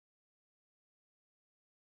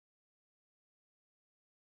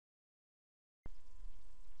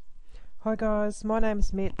Hi guys, my name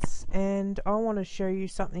is Mitz and I want to show you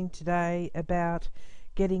something today about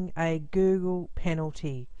getting a Google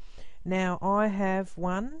penalty. Now I have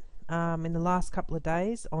one in the last couple of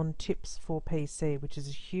days on Tips for PC, which is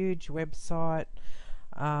a huge website,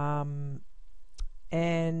 and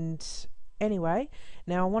anyway,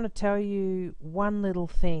 now I want to tell you one little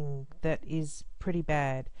thing that is pretty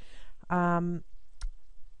bad.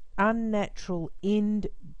 Unnatural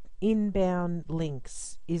inbound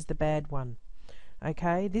links is the bad one.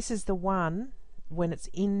 Okay, this is the one when it's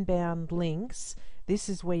inbound links. This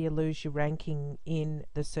is where you lose your ranking in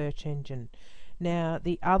the search engine. Now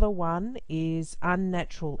the other one is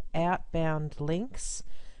unnatural outbound links.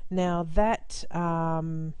 Now that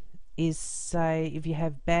is, say, if you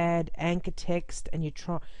have bad anchor text and you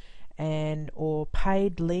try or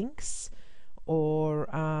paid links, or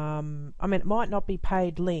I mean, it might not be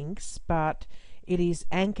paid links, but it is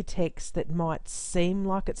anchor text that might seem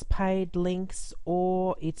like it's paid links,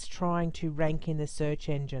 or it's trying to rank in the search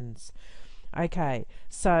engines. Okay,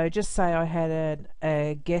 so just say I had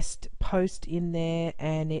a guest post in there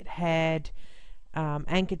and it had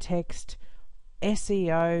anchor text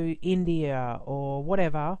SEO India or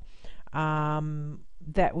whatever.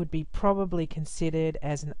 That would be probably considered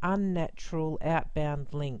as an unnatural outbound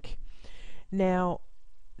link. Now,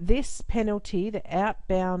 this penalty, the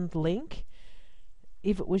outbound link,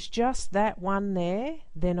 if it was just that one there,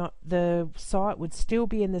 then the site would still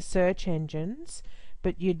be in the search engines,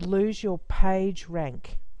 but you'd lose your page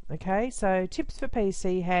rank. Okay, so Tips for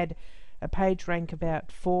PC had a page rank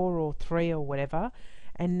about 4 or 3 or whatever,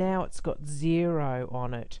 and now it's got 0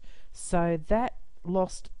 on it. So that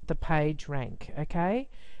lost the page rank. Okay,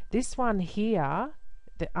 this one here,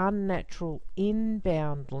 the unnatural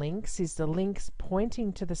inbound links, is the links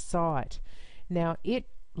pointing to the site. Now it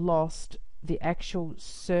lost the actual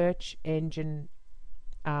search engine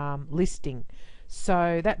listing.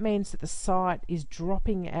 So that means that the site is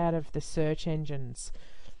dropping out of the search engines.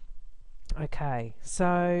 Okay,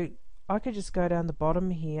 so I could just go down the bottom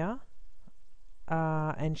here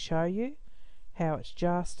and show you how it's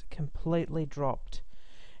just completely dropped.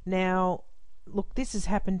 Now, look, this has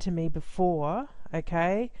happened to me before,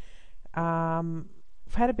 okay?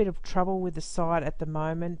 I've had a bit of trouble with the site at the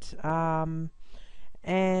moment,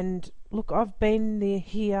 and look, I've been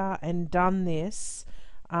here and done this.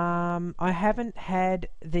 I haven't had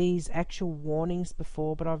these actual warnings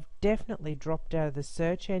before, but I've definitely dropped out of the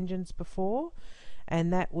search engines before,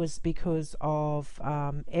 and that was because of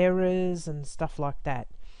errors and stuff like that.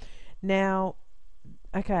 Now,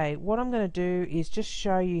 okay, what I'm going to do is just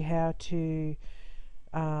show you how to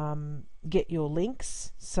get your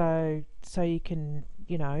links, so you can,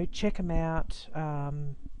 you know, check them out,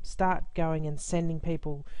 start going and sending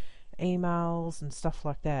people emails and stuff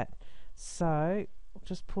like that. So I'll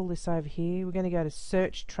just pull this over here. We're going to go to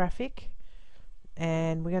search traffic,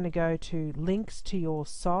 and we're going to go to links to your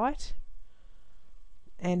site,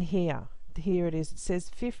 and here it is. It says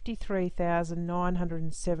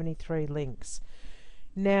 53,973 links.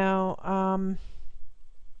 Now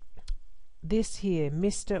this here,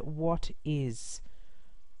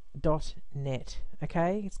 MrWhatIs.net,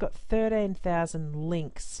 okay, it's got 13,000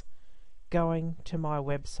 links going to my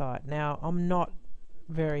website. Now I'm not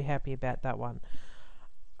very happy about that one.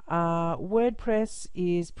 WordPress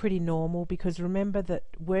is pretty normal, because remember that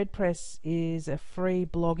WordPress is a free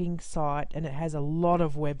blogging site and it has a lot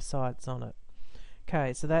of websites on it.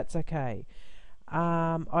 Okay, so that's okay.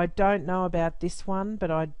 I don't know about this one, but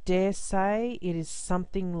I dare say it is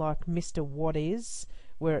something like Mr. What Is,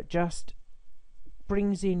 where it just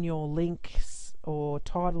brings in your links or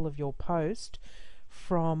title of your post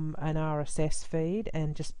from an RSS feed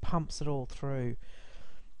and just pumps it all through.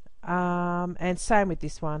 And same with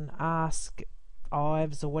this one, Ask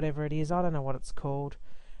Ives or whatever it is, I don't know what it's called.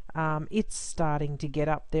 It's starting to get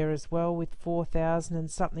up there as well with 4,000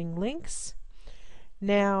 and something links.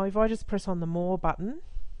 Now if I just press on the More button,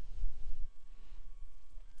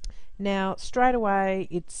 now straight away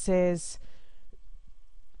it says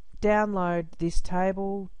download this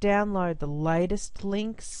table, download the latest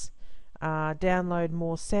links, download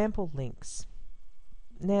more sample links.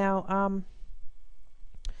 Now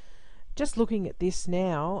just looking at this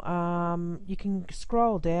now, you can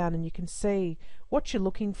scroll down and you can see what you're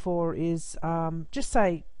looking for is, just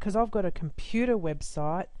say, because I've got a computer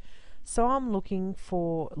website, so I'm looking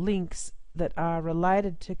for links that are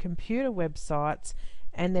related to computer websites,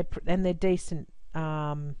 and they're decent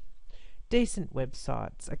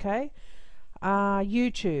websites. Okay,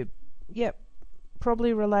 YouTube, yep,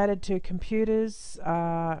 probably related to computers.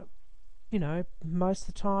 You know, most of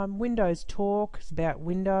the time. Windows Talk is about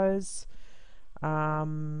Windows.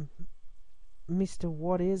 Mr.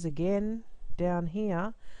 What Is again down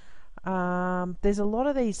here. There's a lot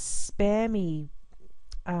of these spammy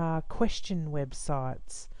question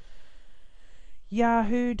websites.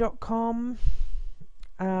 Yahoo.com,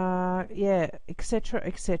 yeah, etc.,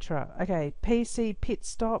 etc. Okay, PC Pit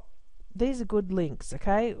Stop. These are good links,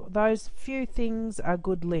 okay? Those few things are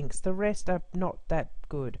good links. The rest are not that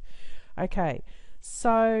good. Okay,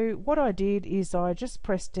 so what I did is I just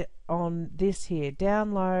pressed it on this here,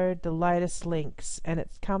 download the latest links, and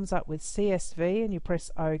it comes up with CSV, and you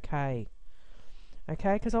press OK.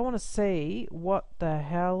 Okay, because I want to see what the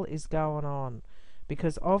hell is going on,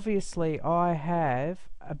 because obviously I have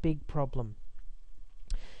a big problem.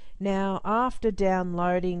 Now, after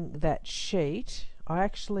downloading that sheet, I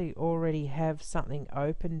actually already have something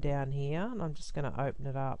open down here, and I'm just going to open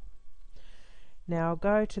it up. Now I'll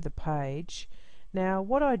go to the page. Now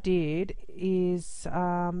what I did is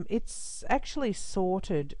it's actually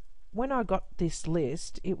sorted. When I got this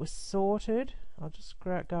list, it was sorted. I'll just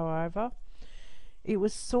go over. It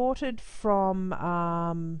was sorted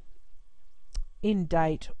from in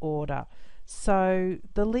date order. So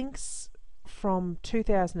the links from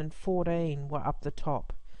 2014 were up the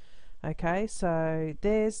top. Okay, so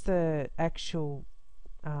there's the actual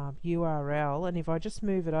URL, and if I just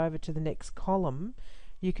move it over to the next column,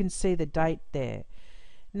 you can see the date there.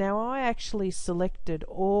 Now I actually selected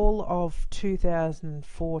all of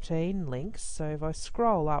 2014 links, so if I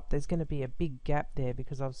scroll up, there's going to be a big gap there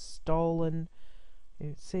because I've stolen,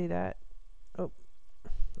 you see that? Oh,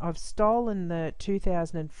 I've stolen the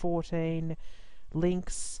 2014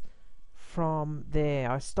 links from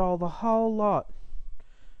there. I stole the whole lot.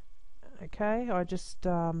 Okay, I just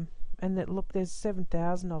and look, there's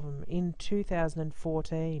 7,000 of them in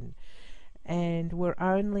 2014, and we're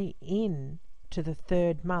only in to the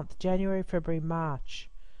third month, January, February, March.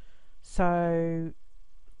 So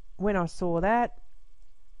when I saw that,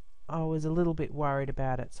 I was a little bit worried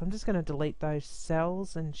about it. So I'm just going to delete those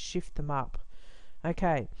cells and shift them up.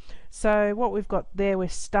 Okay, so what we've got there, we're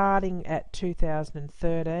starting at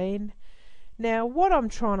 2013. Now what I'm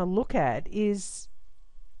trying to look at is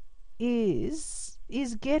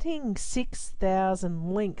getting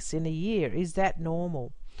 6,000 links in a year, is that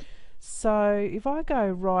normal? So if I go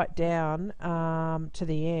right down to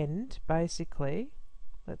the end, basically,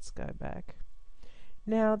 let's go back.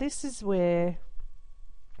 Now this is where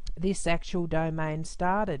this actual domain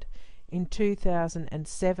started, in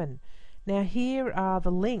 2007. Now here are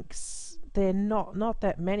the links. They're not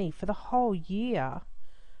that many for the whole year,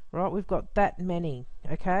 right? We've got that many.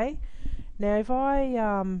 Okay, now if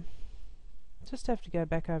I just have to go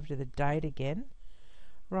back over to the date again.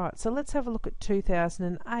 Right, so let's have a look at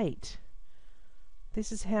 2008.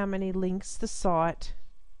 This is how many links the site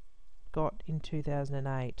got in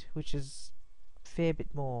 2008, which is a fair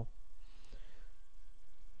bit more.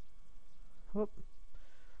 Whoop.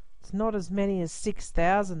 It's not as many as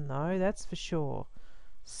 6,000 though, that's for sure.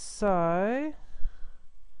 So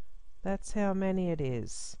that's how many it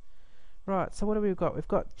is. Right, so what have we got? We've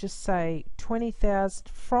got, just say, 20,000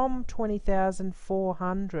 from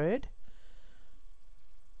 20,400.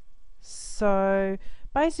 So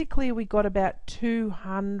basically we got about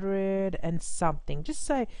 200 and something. Just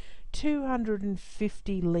say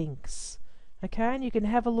 250 links. Okay, and you can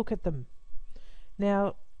have a look at them.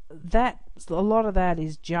 Now a lot of that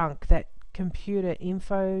is junk. That computer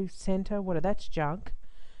info center, that's junk.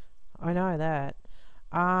 I know that.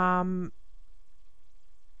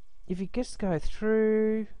 If you just go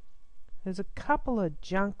through, there's a couple of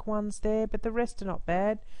junk ones there, but the rest are not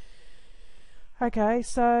bad. Okay,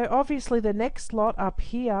 so obviously the next lot up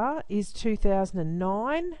here is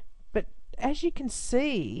 2009, but as you can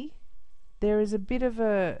see, there is a bit of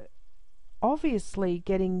a, obviously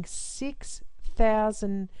getting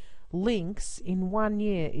 6,000 links in 1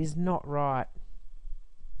 year is not right.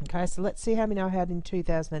 Okay, so let's see how many I had in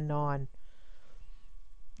 2009.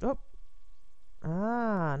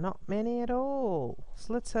 Oh, not many at all.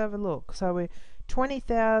 So let's have a look. So we're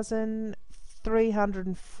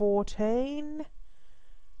 20,314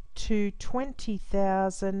 to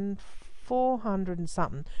 20,400 and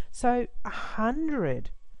something. So 100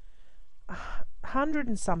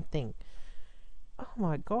 and something. Oh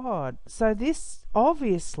my God. So this,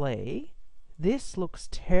 obviously, this looks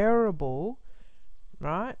terrible,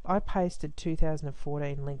 right? I pasted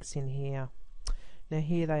 2014 links in here. Now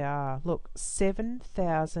here they are. Look,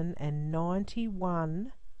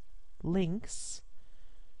 7,091 links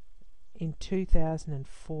in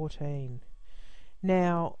 2014.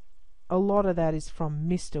 Now, a lot of that is from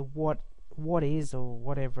Mr. What Is, or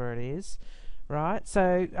whatever it is, right?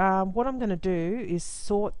 So what I'm going to do is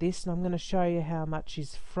sort this, and I'm going to show you how much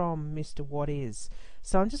is from Mr. What Is.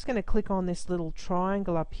 So I'm just going to click on this little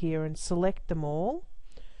triangle up here and select them all.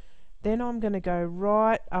 Then I'm going to go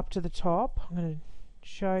right up to the top. I'm going to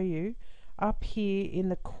show you up here in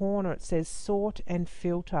the corner it says sort and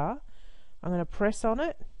filter. I'm going to press on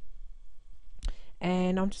it,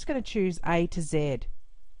 and I'm just going to choose A to Z.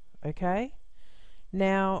 Okay,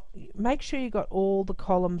 now make sure you got all the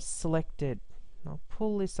columns selected. I'll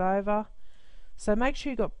pull this over. So make sure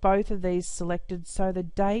you got both of these selected so the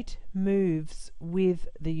date moves with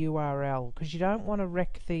the URL, because you don't want to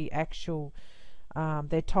wreck the actual,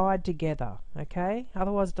 they're tied together, okay?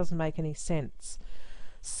 Otherwise it doesn't make any sense.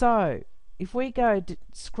 So if we go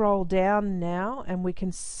scroll down now, and we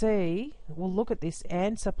can see, we'll look at this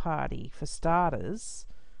answer party for starters.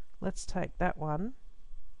 Let's take that one.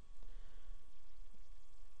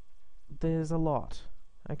 There's a lot,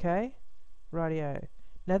 okay? Rightio.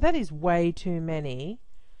 Now that is way too many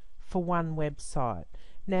for one website.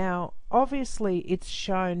 Now obviously it's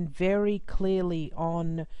shown very clearly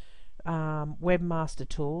on Webmaster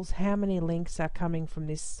Tools how many links are coming from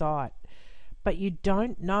this site, but you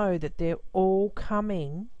don't know that they're all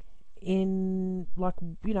coming in, like,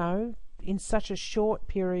 you know, in such a short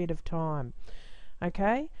period of time.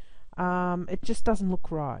 Okay, it just doesn't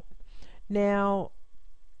look right. Now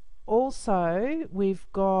also we've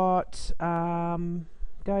got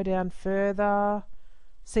go down further.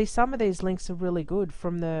 See, some of these links are really good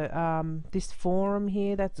from the this forum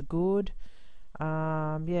here. That's good.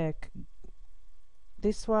 Yeah,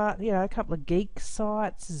 this one, you know, a couple of geek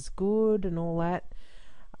sites is good and all that.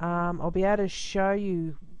 I'll be able to show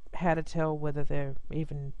you how to tell whether they're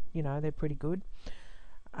even, you know, they're pretty good.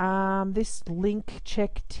 This link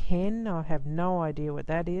check 10, I have no idea what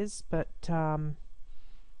that is, but better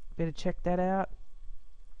check that out.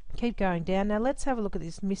 Keep going down. Now let's have a look at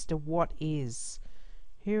this Mr. What Is.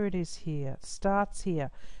 Here it is here. Starts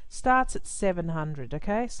here. Starts at 700.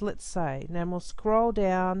 Okay, so let's say. Now we'll scroll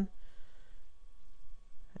down,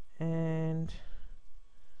 and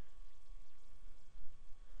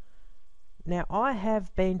now I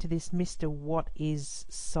have been to this Mr. What Is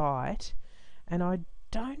site, and I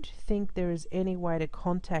don't think there is any way to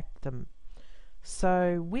contact them.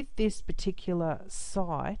 So with this particular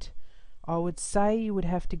site, I would say you would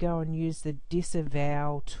have to go and use the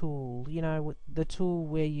disavow tool, you know, the tool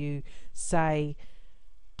where you say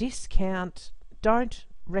discount, don't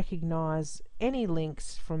recognize any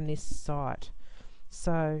links from this site.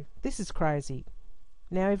 So this is crazy.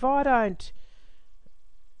 Now if I don't,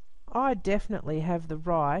 I definitely have the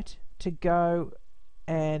right to go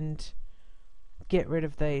and get rid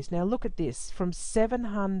of these. Now look at this, from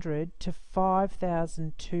 700 to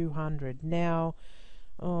 5,200. Now,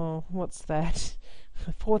 oh, what's that?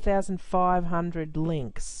 4,500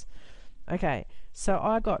 links. Okay, so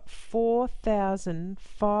I got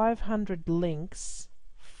 4,500 links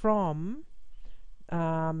from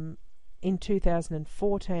in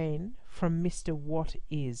 2014 from Mr. What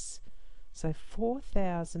Is. So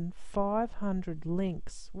 4,500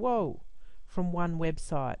 links. Whoa, from one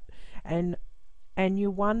website. And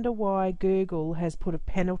you wonder why Google has put a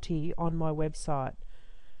penalty on my website.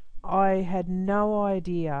 I had no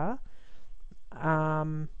idea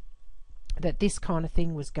that this kind of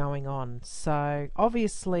thing was going on. So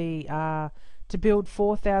obviously to build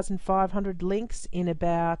 4,500 links in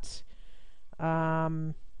about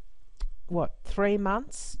what, 3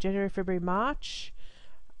 months, January, February, March,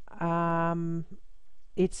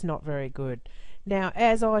 it's not very good. Now,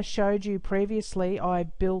 as I showed you previously, I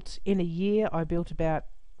built in a year, I built about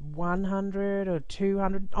 100 or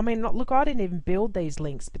 200. I mean, look, I didn't even build these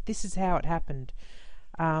links, but this is how it happened.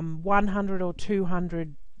 100 or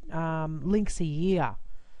 200 links a year.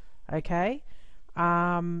 Okay.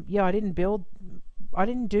 Yeah, I didn't do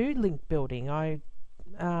link building. I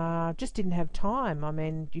just didn't have time. I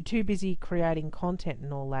mean, you're too busy creating content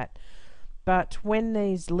and all that. But when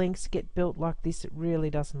these links get built like this, it really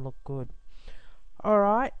doesn't look good.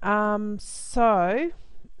 Alright,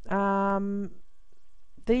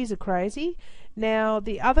 these are crazy. Now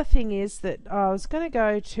the other thing is that I was going to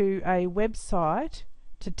go to a website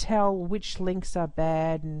to tell which links are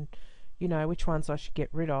bad and, you know, which ones I should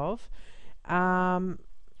get rid of. I'll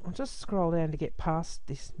just scroll down to get past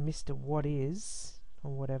this Mr. What Is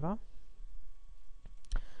or whatever.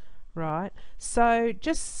 Right, so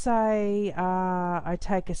just say I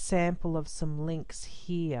take a sample of some links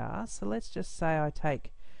here. So let's just say I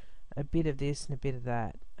take a bit of this and a bit of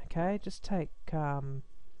that. Okay, just take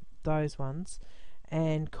those ones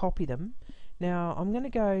and copy them. Now I'm going to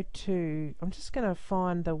go to, I'm just going to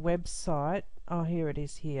find the website. Oh, here it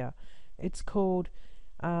is here. It's called,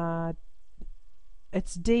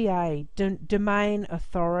 it's DA, Domain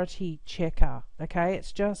Authority Checker. Okay,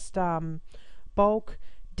 it's just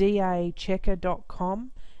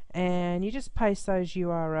bulkdachecker.com, and you just paste those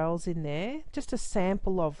URLs in there, just a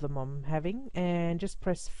sample of them I'm having, and just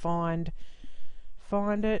press find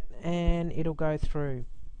it, and it'll go through.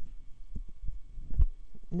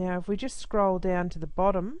 Now if we just scroll down to the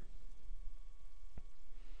bottom,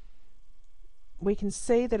 we can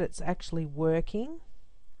see that it's actually working.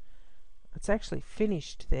 It's actually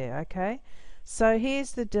finished there. Okay, so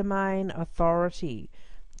here's the domain authority,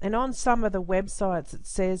 and on some of the websites it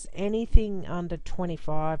says anything under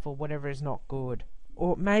 25 or whatever is not good,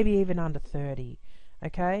 or maybe even under 30.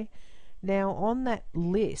 Okay, now on that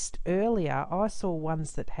list earlier I saw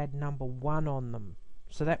ones that had number 1 on them,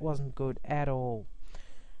 so that wasn't good at all.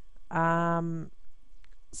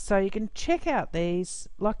 So you can check out these.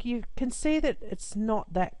 Like, you can see that it's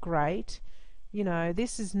not that great. You know,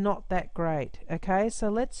 this is not that great. Okay, so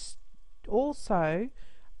let's also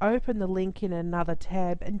open the link in another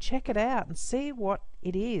tab and check it out and see what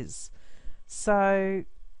it is. So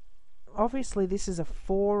obviously this is a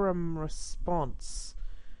forum response,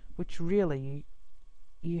 which really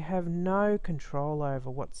you have no control over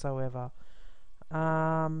whatsoever,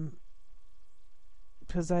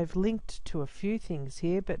 because they've linked to a few things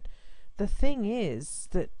here, but the thing is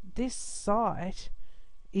that this site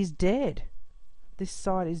is dead. This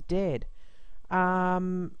site is dead. I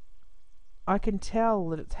can tell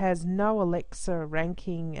that it has no Alexa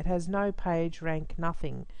ranking, it has no page rank,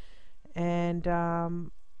 nothing. And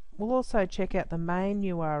we'll also check out the main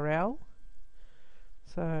URL.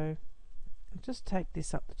 So I'll just take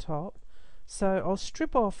this up the top. So I'll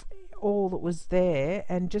strip off all that was there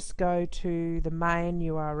and just go to the main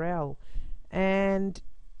URL, and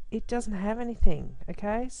it doesn't have anything.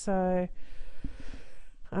 Okay, so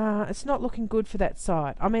it's not looking good for that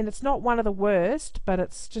site. I mean, it's not one of the worst, but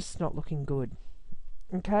it's just not looking good.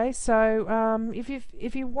 Okay, so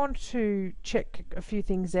if you want to check a few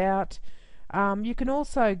things out, you can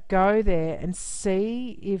also go there and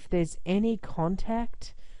see if there's any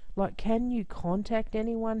contact. Like, can you contact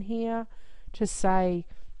anyone here to say,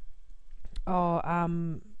 oh,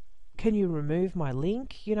 can you remove my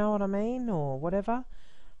link, you know what I mean, or whatever.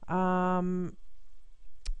 I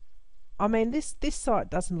mean, this site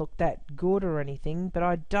doesn't look that good or anything,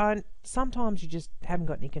 but sometimes you just haven't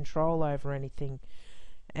got any control over anything.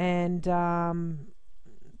 And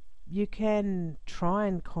you can try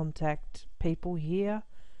and contact people here.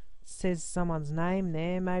 It says someone's name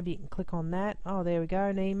there. Maybe you can click on that. Oh, there we go,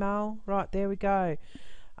 an email. Right, there we go.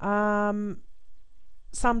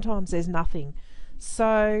 Sometimes there's nothing.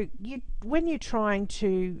 So when you're trying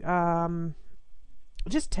to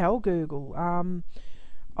just tell Google,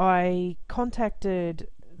 I contacted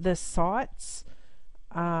the sites.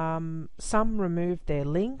 Some removed their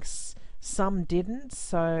links, some didn't.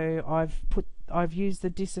 So I've used the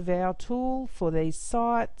disavow tool for these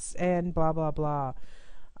sites, and blah blah blah.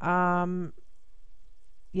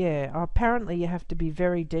 Yeah, apparently you have to be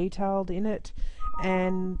very detailed in it,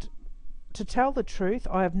 and to tell the truth,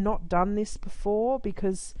 I have not done this before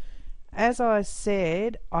because, as I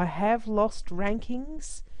said, I have lost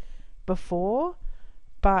rankings before,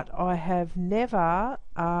 but I have never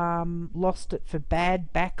lost it for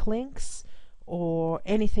bad backlinks or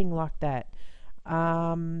anything like that,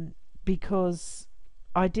 because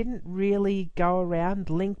I didn't really go around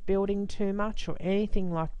link building too much or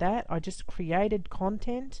anything like that. I just created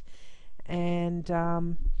content, and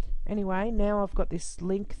anyway, now I've got this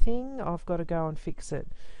link thing. I've got to go and fix it.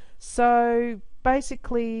 So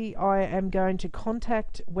basically I am going to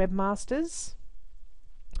contact webmasters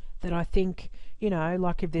that I think, you know,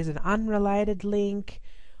 like if there's an unrelated link,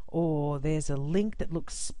 or there's a link that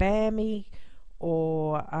looks spammy,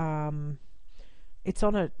 or it's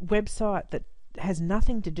on a website that has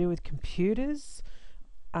nothing to do with computers,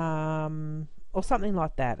 or something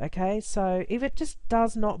like that. Okay, so if it just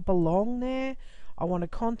does not belong there, I want to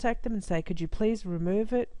contact them and say, could you please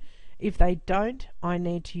remove it? If they don't, I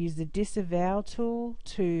need to use the disavow tool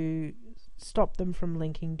to stop them from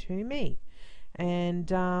linking to me. And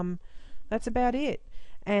that's about it.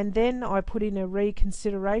 And then I put in a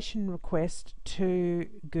reconsideration request to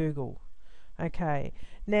Google. Okay,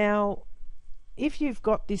 now if you've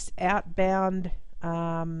got this outbound,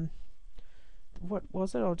 what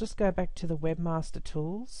was it? I'll just go back to the webmaster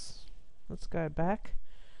tools. Let's go back.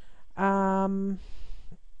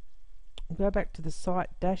 Go back to the site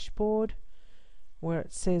dashboard where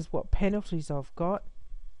it says what penalties I've got,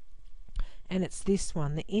 and it's this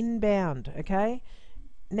one, the inbound. Okay,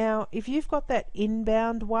 now if you've got that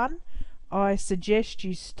inbound one, I suggest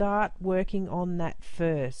you start working on that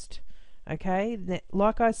first. Okay,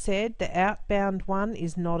 like I said, the outbound one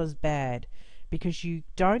is not as bad because you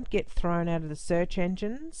don't get thrown out of the search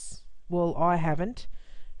engines. Well, I haven't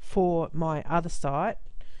for my other site.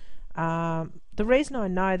 The reason I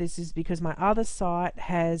know this is because my other site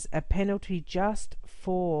has a penalty just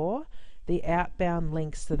for the outbound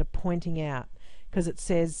links that are pointing out, because it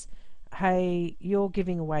says, hey, you're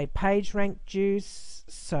giving away page rank juice,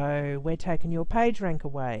 so we're taking your page rank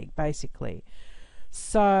away, basically.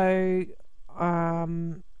 So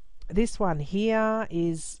this one here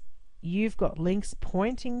is you've got links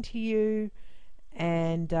pointing to you,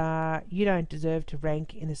 and you don't deserve to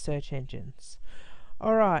rank in the search engines.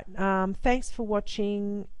 Alright, thanks for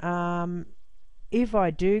watching. If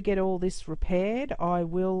I do get all this repaired, I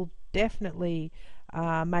will definitely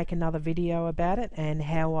make another video about it and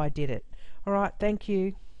how I did it. Alright, thank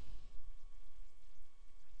you.